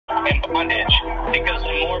and bondage. Because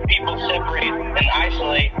the more people separate and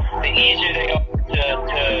isolate, the easier they are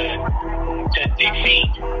to defeat,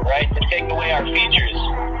 right? To take away our features,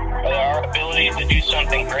 our ability to do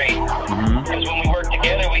something great. Because when we work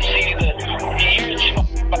together, we see the years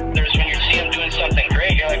others. When you see them doing something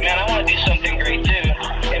great, you're like, man, I want to do something great too.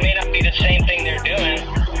 It may not be the same thing they're doing,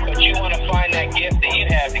 but you want to find that gift that you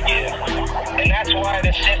have to give. And that's why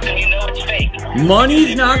the system, you know, it's fake.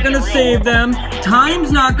 Money's not going to save them.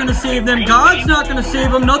 Time's not going to save them. God's not going to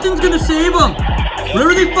save them. Nothing's going to save them.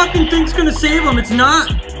 Whatever they fucking think's going to save them, it's not.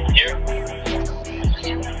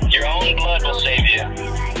 Your own blood will save you.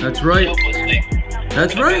 That's right.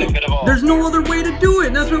 That's right. There's no other way to do it.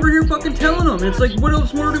 And that's what we're here fucking telling them. It's like, what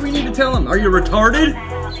else more do we need to tell them? Are you retarded?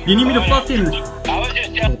 You need me to fucking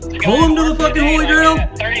pull them to the fucking Holy Grail?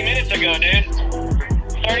 30 minutes ago, dude.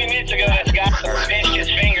 30 minutes ago, this guy pinched his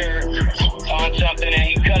finger on something and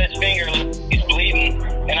he cut his finger. He's bleeding.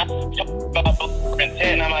 And I'm talking about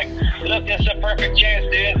intent. I'm like, look, this is a perfect chance,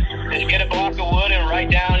 dude. Just get a block of wood and write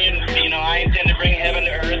down, you know, I intend to bring heaven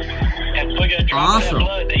to earth and put a drop of that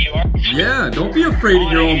blood that you are. Yeah, don't be afraid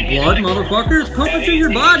of your own blood, motherfuckers. Pump it through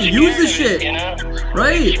your body. Use the shit.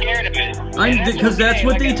 Right. Because that's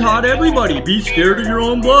what they taught everybody. Be scared of your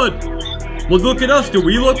own blood. Well, look at us. Do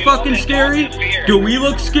we look fucking scary? Do we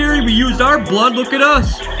look scary? We used our blood. Look at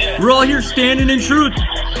us. We're all here standing in truth.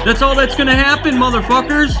 That's all that's gonna happen,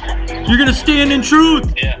 motherfuckers. You're gonna stand in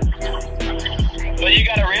truth. Yeah. But you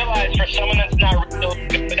gotta realize, for someone that's not real,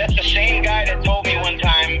 that's the same guy that told me one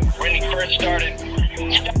time when he first started,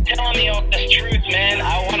 stop telling me all this truth, man.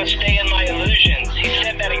 I want to stay in my illusions. He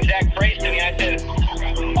said that exact phrase to me. I said,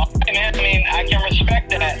 okay, man, I mean, I can respect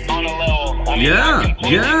that on a level. I mean, yeah,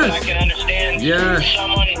 yes. I can understand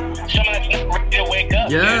someone that's not ready to wake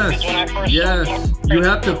up. Yes, when I first you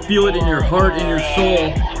have to feel it in your heart and your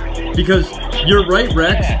soul. Because you're right,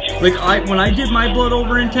 Rex. Like, when I did my blood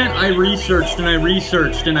over intent, I researched and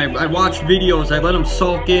I watched videos. I let them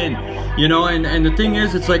soak in, you know. And the thing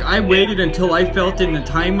is, it's like I waited until I felt it and the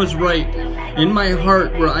time was right in my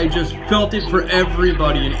heart, where I just felt it for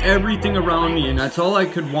everybody and everything around me, and that's all I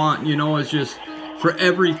could want, you know, is just for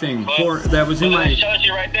everything that was in my. It shows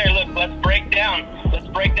you right there. Look, let's break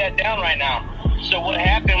that down right now. So what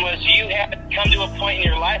happened was you had to come to a point in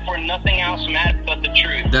your life where nothing else mattered but the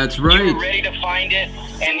truth. That's right. You were ready to find it,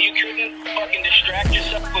 and you couldn't fucking distract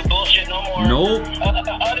yourself with bullshit no more. Nope.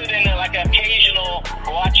 Other than like occasional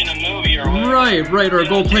watching a movie or whatever. Right. Or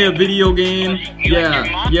go play a video game.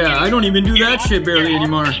 Yeah. I don't even do that shit barely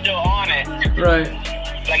anymore. Still on it. Right.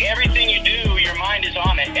 Like everything you do, your mind is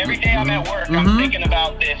on it. Every day I'm at work, I'm thinking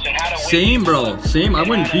about this and how to. Same, bro. Same. I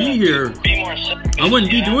wouldn't be here. I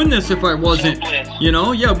wouldn't be doing this if I wasn't. You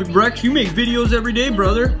know, yeah, Rex, you make videos every day,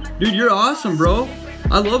 brother. Dude, you're awesome, bro.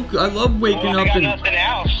 I love waking up and.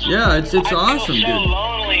 Yeah, it's awesome, dude.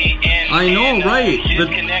 Lonely and I know, right?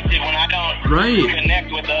 Disconnected when I don't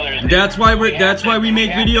connect with others. That's why we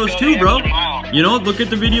make videos too, bro. You know, look at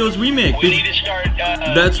the videos we make. We need to start.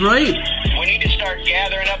 That's right. We need to start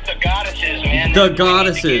gathering up the goddesses, man. The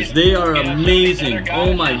goddesses, they are amazing.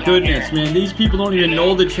 Oh my goodness, man. These people don't even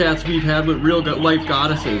know the chats we've had with real life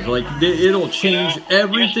goddesses. Like, it'll change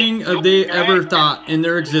everything they ever thought in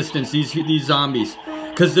their existence, these zombies.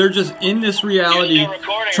 Because they're just in this reality,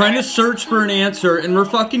 trying to search for an answer, and we're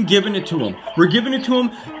fucking giving it to them. We're giving it to them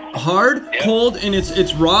hard, cold, and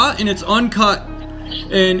it's raw, and it's uncut.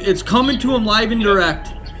 And it's coming to them live and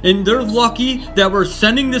direct. And they're lucky that we're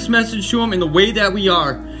sending this message to them in the way that we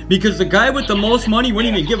are. Because the guy with the most money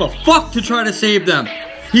wouldn't even give a fuck to try to save them.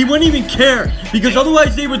 He wouldn't even care. Because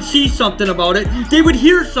otherwise they would see something about it. They would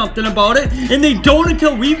hear something about it. And they don't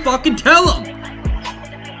until we fucking tell them.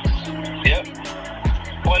 Yep.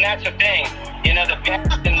 Well, and that's the thing. You know, the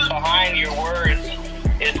passion behind your words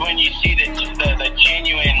is when you see the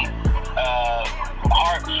genuine,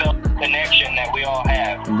 heartfelt connection that we all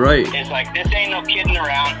have. Right. It's like, this ain't no kidding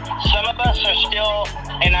around. Some of us are still,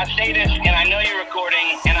 and I say this, and I know you're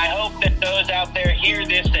recording, and I hope that those out there hear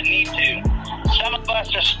this that need to. Some of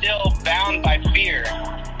us are still bound by fear,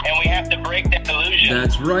 and we have to break that illusion.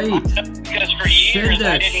 That's right. Because for years,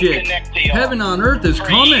 that I didn't shit. Connect to y'all. Heaven on earth is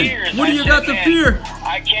coming. What do you got to fear?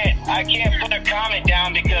 I can't put a comment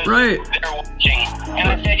down because they're watching. And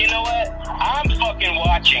I said, you know what? I'm fucking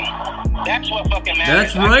watching. That's what fucking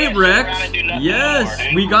matters. That's right, Rex.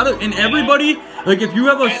 Yes, we got it. And everybody, like, if you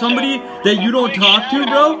have somebody that you don't talk to,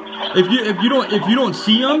 bro, if you don't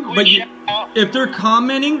see them, but if they're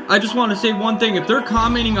commenting, I just want to say one thing. If they're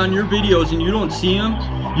commenting on your videos and you don't see them,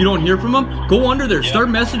 you don't hear from them, go under there, start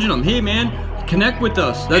messaging them. Hey, man, connect with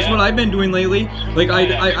us. That's what I've been doing lately. Like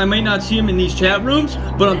I might not see them in these chat rooms,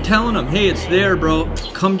 but I'm telling them, hey, it's there, bro.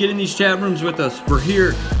 Come get in these chat rooms with us. We're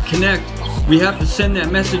here. Connect. We have to send that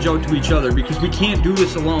message out to each other because we can't do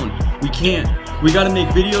this alone. We can't. We got to make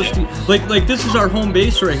videos to, like this is our home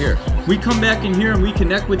base right here. We come back in here and we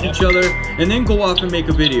connect with each other and then go off and make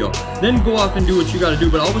a video. Then go off and do what you got to do,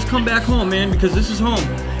 but always come back home, man, because this is home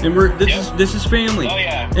and this is family. Oh,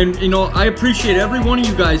 yeah. And you know, I appreciate every one of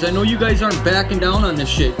you guys. I know you guys aren't backing down on this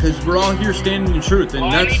shit because we're all here standing in truth, and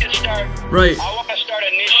well, that's I need to start, right. I want to start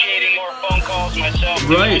initiating more phone calls myself.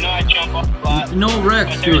 Right. I know I jump off a lot. No,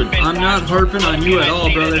 Rex, dude. I'm not harping on you at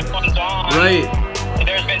all, brother. Right.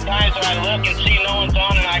 There's been times when I look and see no one's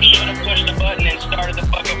on, and I should have pushed the button and started the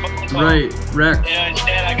fucking phone call. Right, Rex. You know,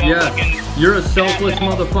 instead I go fucking... You're a selfless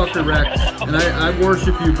motherfucker, Rex. And I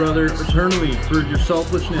worship you, brother, eternally for your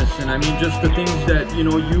selflessness. And I mean, just the things that, you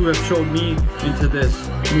know, you have showed me into this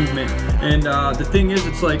movement. And the thing is,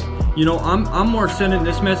 it's like, you know, I'm more sending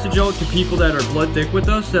this message out to people that are blood thick with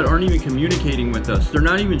us, that aren't even communicating with us. They're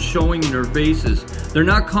not even showing in their faces. They're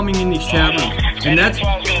not coming in these chat rooms. And that's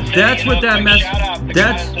what that message,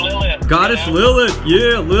 that's Goddess Lilith.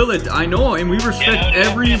 Yeah, Lilith. I know, and we respect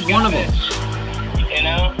every one of them. You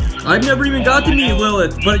know? I've never even got to meet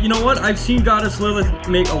Lilith, but you know what? I've seen Goddess Lilith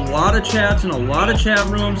make a lot of chats in a lot of chat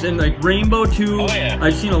rooms, and like Rainbow too.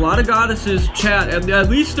 I've seen a lot of goddesses chat. At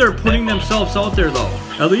least they're putting themselves out there, though.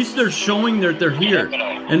 At least they're showing that they're here,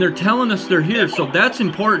 and they're telling us they're here. So that's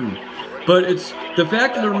important. But it's the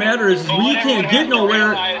fact of the matter is we can't get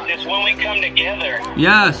nowhere. It's when we come together.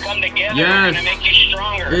 Yes. Come together. Yes. And make you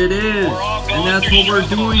stronger. It is, and that's what we're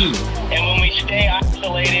doing. And when we stay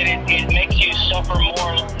isolated, it makes you suffer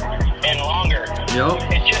more and longer. Yep.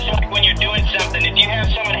 It's just like when you're doing something. If you have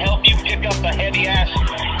someone help you pick up a heavy ass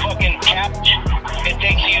fucking couch, it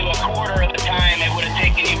takes you a quarter of the time it would have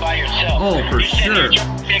taken you by yourself. Oh, for sure. You're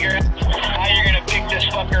trying to figure out how you're gonna pick this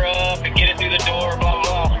fucker up and get it through the door, blah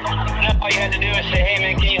blah. Now all you had to do is say, hey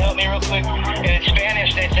man, can you help me real quick? And in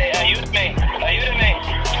Spanish they say, ayúdame, ayúdame.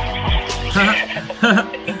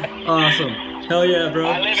 Awesome. Hell yeah,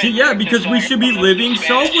 bro. See, yeah, because we should be living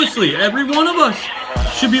selflessly. Every one of us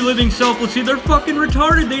should be living selflessly. They're fucking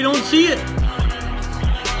retarded. They don't see it.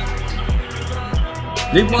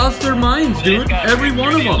 They've lost their minds, dude. Every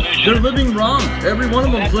one of them. They're living wrong. Every one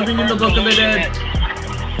of them's living in the book of the dead.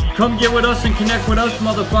 Come get with us and connect with us,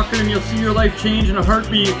 motherfucker, and you'll see your life change in a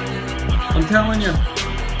heartbeat. I'm telling you.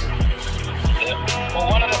 Well,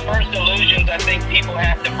 one of the first illusions I think people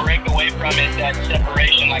have to break away from is that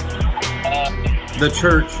separation, like the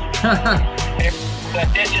church.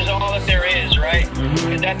 That this is all that there is, right?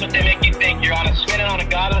 Because that's what they make you think. You're spinning on a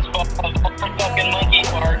godless ball of fucking monkey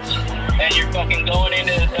parts, and you're fucking going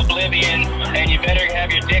into oblivion, and you better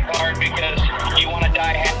have your dick hard because you want to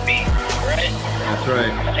die happy, right? That's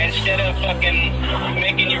right. Instead of fucking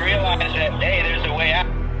making you realize that, hey, there's a way out.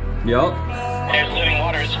 Yep. There's living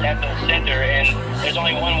waters at the center, and there's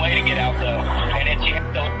only one way to get out, though. And it's you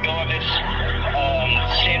have to let go of this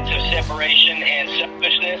sense of separation and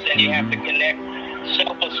selfishness, and you have to connect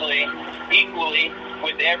selflessly, equally,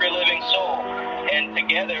 with every living soul. And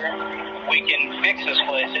together, we can fix this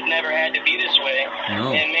place. It never had to be this way.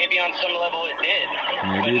 No. And maybe on some level it did.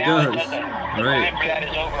 Maybe but now it it does. doesn't. The Right. time for that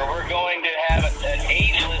is over. We're going to have an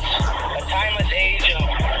ageless, a timeless age of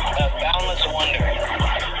boundless wonder.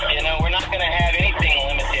 You know, we're not going to have anything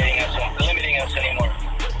limiting us anymore.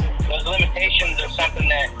 Those limitations are something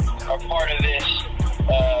that are part of this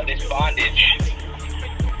bondage.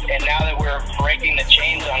 And now that we're breaking the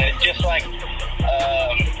chains on it, it's just like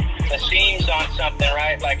the seams on something,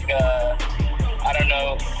 right? Like, I don't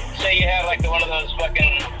know, say you have like one of those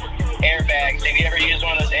fucking airbags. Have you ever used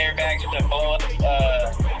one of those airbags to blow up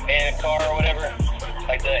in a car or whatever?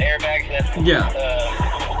 Like the airbags that,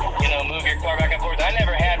 you know, move your car back and forth. I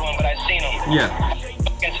never had one, but I've seen them. Yeah.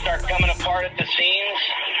 Can start coming apart at the seams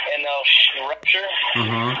and they'll rupture.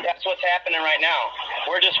 That's what's happening right now.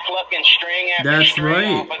 We're just plucking string after string. That's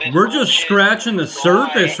right. Off of this we're just scratching the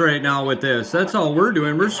surface right now with this. That's all we're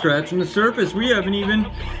doing. We're scratching the surface. We haven't even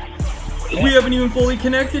fully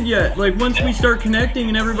connected yet. Like once we start connecting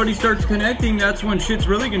and everybody starts connecting, that's when shit's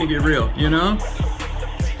really gonna get real, you know?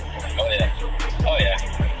 Oh yeah. Oh yeah.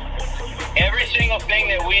 Every single thing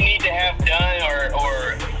that we need to have done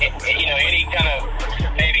or you know, any kind of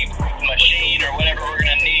maybe machine or whatever we're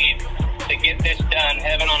gonna need to get this done,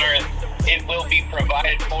 heaven on earth, it will be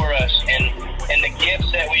provided for us, and the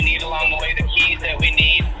gifts that we need along the way, the keys that we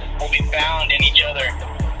need, will be found in each other.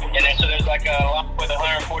 And then so there's like a lock with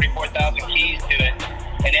 144,000 keys to it,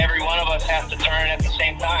 and every one of us has to turn at the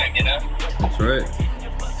same time, you know? That's right.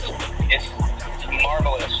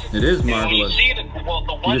 marvelous. It is marvelous. You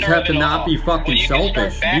just have to not be fucking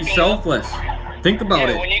selfish. Be selfless. Think about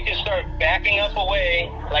it. When you can start backing up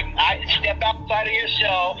away, like step outside of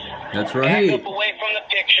yourself. That's right. Back up away from the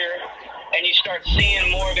picture, and you start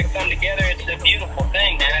seeing more of it come together. It's a beautiful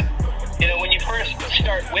thing, man. You know, when you first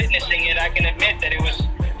start witnessing it, I can admit that it was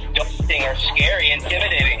daunting or scary,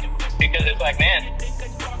 intimidating, because it's like, man,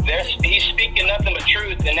 he's speaking nothing but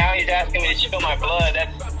truth, and now he's asking me to spill my blood.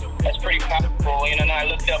 That's pretty powerful, you know. And I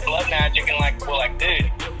looked up blood magic and like,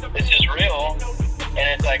 dude, this is real. And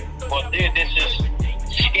it's like, well, dude, this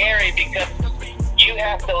is scary because you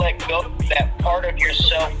have to let go of that part of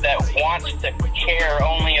yourself that wants to care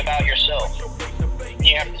only about yourself.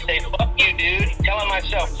 You have to say, fuck you, dude. Telling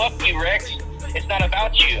myself, fuck you, Rex. It's not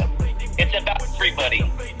about you. It's about everybody.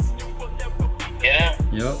 You know?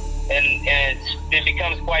 Yep. And it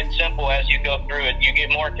becomes quite simple as you go through it. You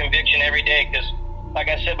get more conviction every day because, like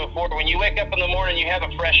I said before, when you wake up in the morning, you have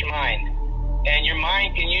a fresh mind. And your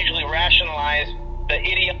mind can usually rationalize the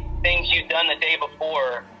idiot things you've done the day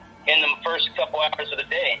before in the first couple hours of the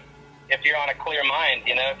day. If you're on a clear mind,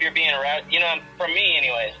 you know, if you're being around, you know, for me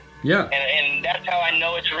anyways. Yeah. And that's how I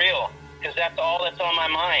know it's real, because that's all that's on my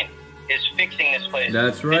mind is fixing this place.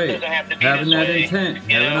 That's right. It doesn't have to be having this that way. intent.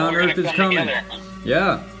 You Heaven know, on earth is coming. Together.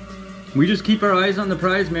 Yeah. We just keep our eyes on the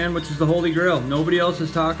prize, man, which is the Holy Grail. Nobody else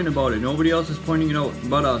is talking about it. Nobody else is pointing it out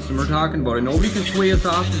but us, and we're talking about it. Nobody can sway us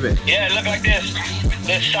off of it. Yeah, look like this.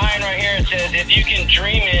 This sign right here, it says, if you can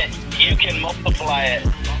dream it, you can multiply it.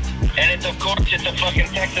 And it's, of course, it's a fucking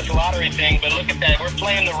Texas lottery thing, but look at that. We're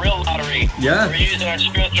playing the real lottery. Yeah. We're using our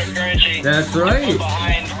spiritual currency. That's right.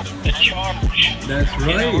 Behind the charge. That's right.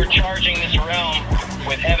 You know, we're charging this realm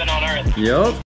with heaven on earth. Yep.